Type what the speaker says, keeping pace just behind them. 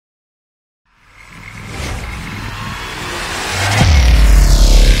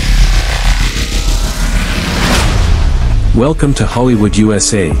Welcome to Hollywood,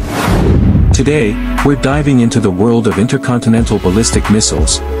 USA. Today, we're diving into the world of intercontinental ballistic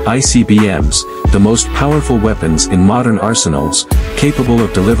missiles, ICBMs, the most powerful weapons in modern arsenals, capable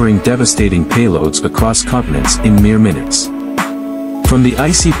of delivering devastating payloads across continents in mere minutes. From the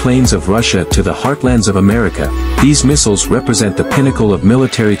icy plains of Russia to the heartlands of America, these missiles represent the pinnacle of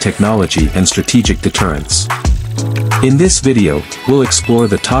military technology and strategic deterrence. In this video, we'll explore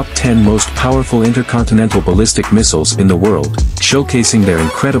the top 10 most powerful intercontinental ballistic missiles in the world, showcasing their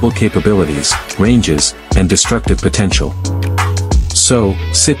incredible capabilities, ranges, and destructive potential. So,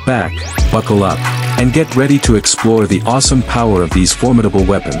 sit back, buckle up, and get ready to explore the awesome power of these formidable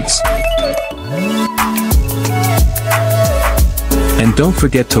weapons. And don't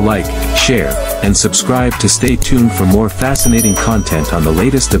forget to like, share, and subscribe to stay tuned for more fascinating content on the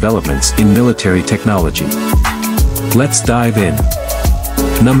latest developments in military technology. Let's dive in.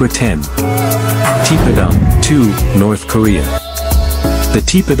 Number 10. Taepodong-2, North Korea. The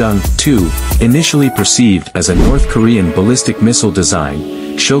Taepodong-2, initially perceived as a North Korean ballistic missile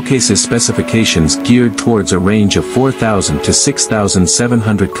design, showcases specifications geared towards a range of 4,000 to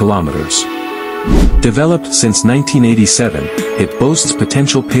 6,700 kilometers. Developed since 1987, it boasts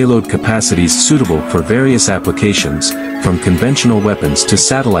potential payload capacities suitable for various applications, from conventional weapons to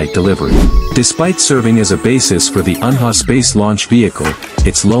satellite delivery. Despite serving as a basis for the Unha space launch vehicle,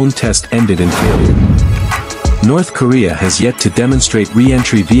 its lone test ended in failure. North Korea has yet to demonstrate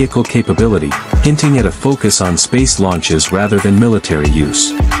re-entry vehicle capability, hinting at a focus on space launches rather than military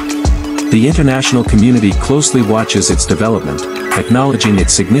use. The international community closely watches its development, acknowledging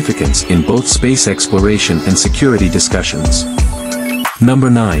its significance in both space exploration and security discussions. Number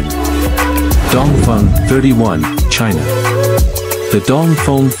 9. Dongfeng 31, China. The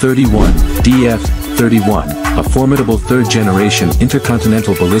Dongfeng 31, DF-31, a formidable third-generation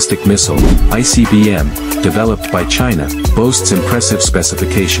intercontinental ballistic missile, ICBM, developed by China, boasts impressive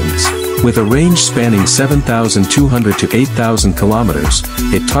specifications. With a range spanning 7,200 to 8,000 kilometers,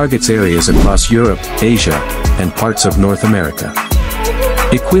 it targets areas across Europe, Asia, and parts of North America.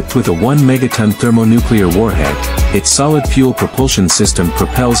 Equipped with a 1 megaton thermonuclear warhead, its solid-fuel propulsion system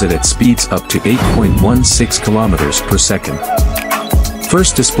propels it at speeds up to 8.16 kilometers per second.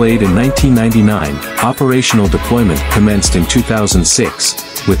 First displayed in 1999, operational deployment commenced in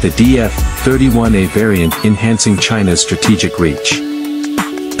 2006, with the DF-31A variant enhancing China's strategic reach.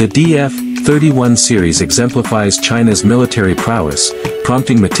 The DF-31 series exemplifies China's military prowess,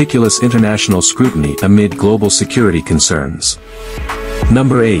 prompting meticulous international scrutiny amid global security concerns.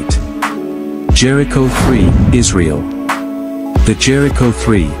 Number 8. Jericho-3, Israel. The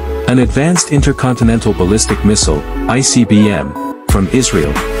Jericho-3, an advanced intercontinental ballistic missile, ICBM, from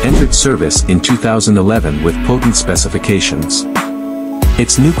Israel, entered service in 2011 with potent specifications.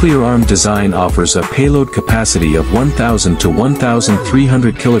 Its nuclear-armed design offers a payload capacity of 1,000 to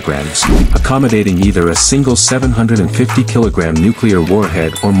 1,300 kilograms, accommodating either a single 750-kilogram nuclear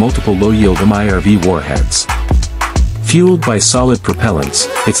warhead or multiple low-yield MIRV warheads. Fueled by solid propellants,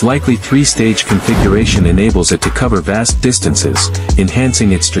 its likely three-stage configuration enables it to cover vast distances,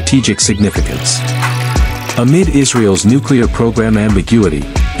 enhancing its strategic significance. Amid Israel's nuclear program ambiguity,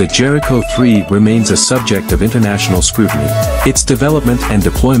 the Jericho-3 remains a subject of international scrutiny, its development and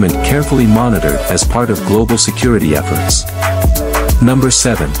deployment carefully monitored as part of global security efforts. Number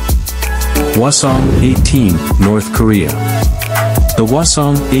 7. Hwasong-18, North Korea. The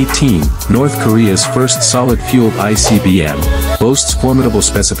Hwasong-18, North Korea's first solid-fueled ICBM, boasts formidable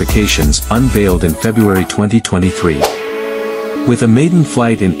specifications unveiled in February 2023. With a maiden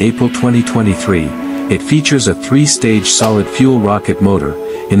flight in April 2023, it features a three-stage solid-fuel rocket motor,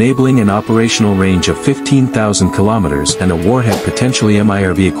 enabling an operational range of 15,000 kilometers and a warhead potentially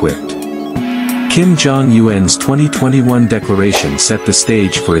MIRV-equipped. Kim Jong-un's 2021 declaration set the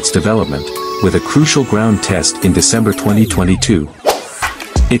stage for its development, with a crucial ground test in December 2022.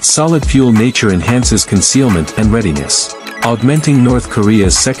 Its solid-fuel nature enhances concealment and readiness, augmenting North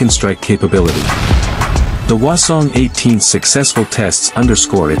Korea's second strike capability. The Hwasong-18's successful tests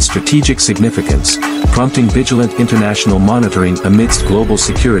underscore its strategic significance, prompting vigilant international monitoring amidst global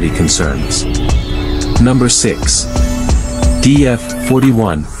security concerns. Number 6.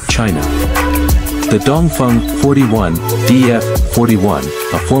 DF-41, China. The Dongfeng 41,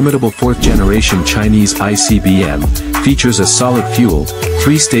 DF-41, a formidable fourth-generation Chinese ICBM, features a solid-fueled,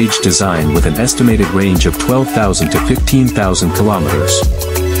 three-stage design with an estimated range of 12,000 to 15,000 kilometers.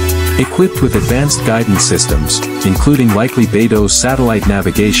 Equipped with advanced guidance systems, including likely Beidou satellite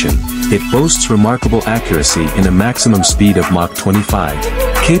navigation, it boasts remarkable accuracy in a maximum speed of Mach 25.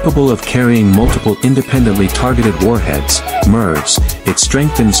 Capable of carrying multiple independently targeted warheads, MIRVs, it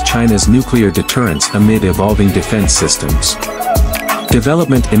strengthens China's nuclear deterrence amid evolving defense systems.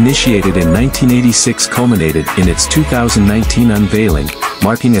 Development initiated in 1986 culminated in its 2019 unveiling,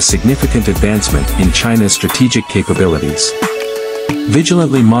 marking a significant advancement in China's strategic capabilities.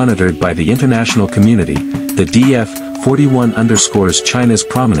 Vigilantly monitored by the international community, the DF-41 underscores China's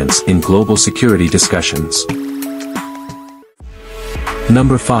prominence in global security discussions.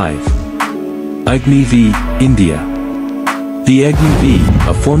 Number 5. Agni-V, India. The Agni-V,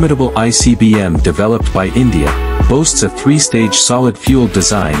 a formidable ICBM developed by India, boasts a three-stage solid-fuel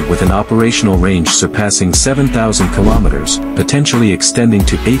design with an operational range surpassing 7,000 kilometers, potentially extending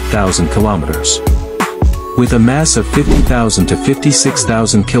to 8,000 kilometers. With a mass of 50,000 to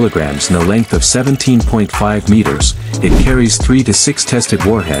 56,000 kilograms and a length of 17.5 meters, it carries 3 to 6 tested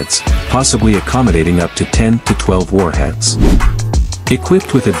warheads, possibly accommodating up to 10 to 12 warheads.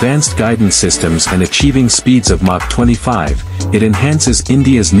 Equipped with advanced guidance systems and achieving speeds of Mach 25, it enhances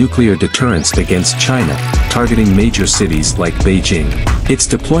India's nuclear deterrence against China, targeting major cities like Beijing. Its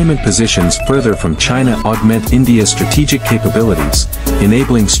deployment positions further from China augment India's strategic capabilities,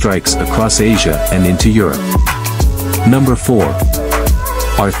 enabling strikes across Asia and into Europe. Number 4.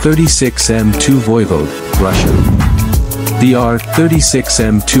 R-36M2 Voivode, Russia. The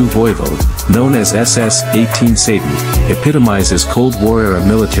R-36M2 Voivode, known as SS-18 Satan, epitomizes Cold War-era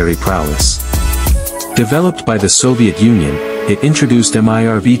military prowess. Developed by the Soviet Union, it introduced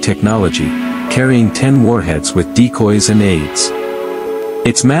MIRV technology, carrying 10 warheads with decoys and aids.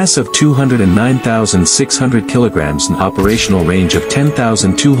 Its mass of 209,600 kilograms and operational range of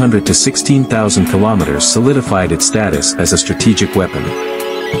 10,200 to 16,000 kilometers solidified its status as a strategic weapon.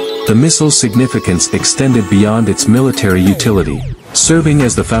 The missile's significance extended beyond its military utility, serving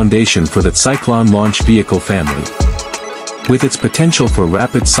as the foundation for the Cyclone launch vehicle family. With its potential for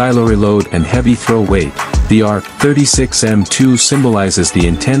rapid silo reload and heavy throw weight, the R-36M2 symbolizes the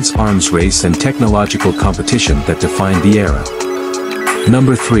intense arms race and technological competition that defined the era.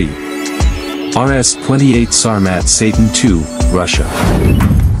 Number 3. RS-28 Sarmat Satan II, Russia.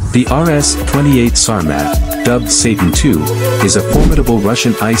 The RS-28 Sarmat, dubbed Satan II, is a formidable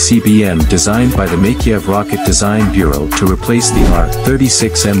Russian ICBM designed by the Makeyev Rocket Design Bureau to replace the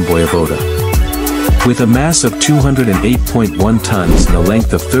R-36M Voyvoda. With a mass of 208.1 tons and a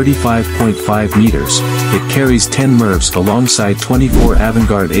length of 35.5 meters, it carries 10 MIRVs alongside 24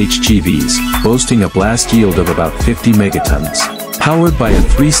 Avangard HGVs, boasting a blast yield of about 50 megatons. Powered by a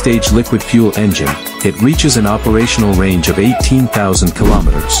three-stage liquid fuel engine, it reaches an operational range of 18,000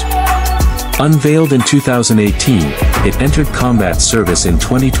 kilometers. Unveiled in 2018, it entered combat service in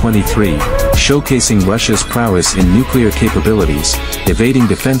 2023, showcasing Russia's prowess in nuclear capabilities, evading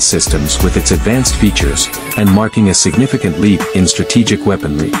defense systems with its advanced features, and marking a significant leap in strategic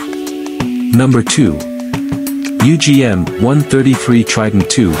weaponry. Number 2. UGM-133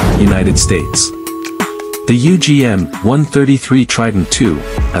 Trident II, United States. The UGM-133 Trident II,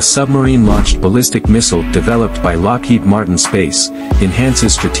 a submarine-launched ballistic missile developed by Lockheed Martin Space,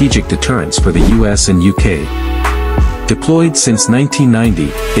 enhances strategic deterrence for the US and UK. Deployed since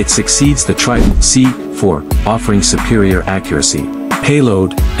 1990, it succeeds the Trident C-4, offering superior accuracy,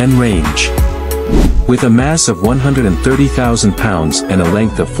 payload, and range. With a mass of 130,000 pounds and a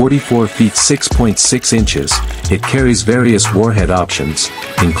length of 44 feet 6.6 inches, it carries various warhead options,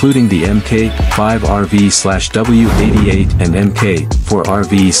 including the Mk5RV/W88 and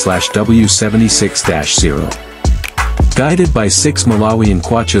Mk4RV/W76-0. Guided by 6 Malawian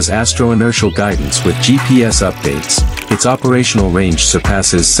Kwacha's astro-inertial guidance with GPS updates, its operational range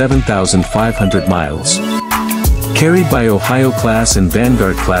surpasses 7,500 miles. Carried by Ohio-class and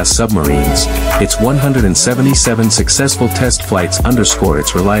Vanguard-class submarines, its 177 successful test flights underscore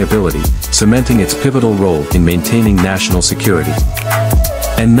its reliability, cementing its pivotal role in maintaining national security.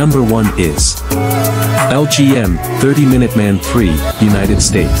 And number 1 is LGM-30 Minuteman III, United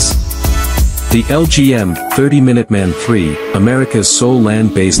States. The LGM-30 Minuteman III, America's sole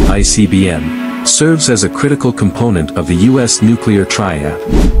land-based ICBM, serves as a critical component of the U.S. nuclear triad.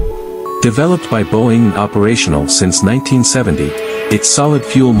 Developed by Boeing and operational since 1970, its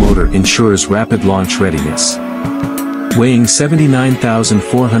solid-fuel motor ensures rapid launch readiness. Weighing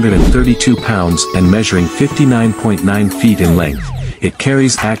 79,432 pounds and measuring 59.9 feet in length, it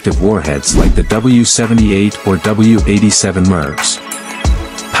carries active warheads like the W-78 or W-87 MIRVs.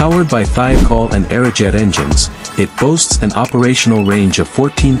 Powered by Thiokol and Aerojet engines, it boasts an operational range of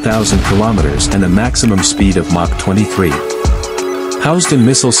 14,000 kilometers and a maximum speed of Mach 23. Housed in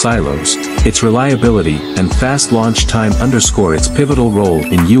missile silos, its reliability and fast launch time underscore its pivotal role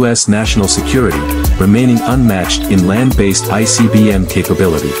in U.S. national security, remaining unmatched in land-based ICBM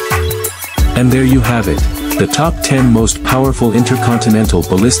capability. And there you have it, the top 10 most powerful intercontinental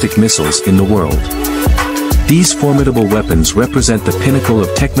ballistic missiles in the world. These formidable weapons represent the pinnacle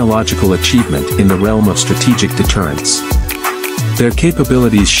of technological achievement in the realm of strategic deterrence. Their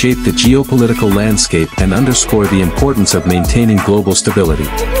capabilities shape the geopolitical landscape and underscore the importance of maintaining global stability.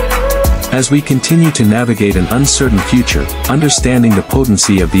 As we continue to navigate an uncertain future, understanding the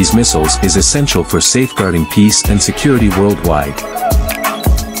potency of these missiles is essential for safeguarding peace and security worldwide.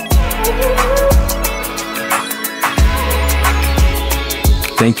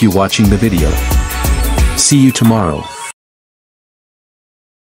 Thank you for watching the video. See you tomorrow.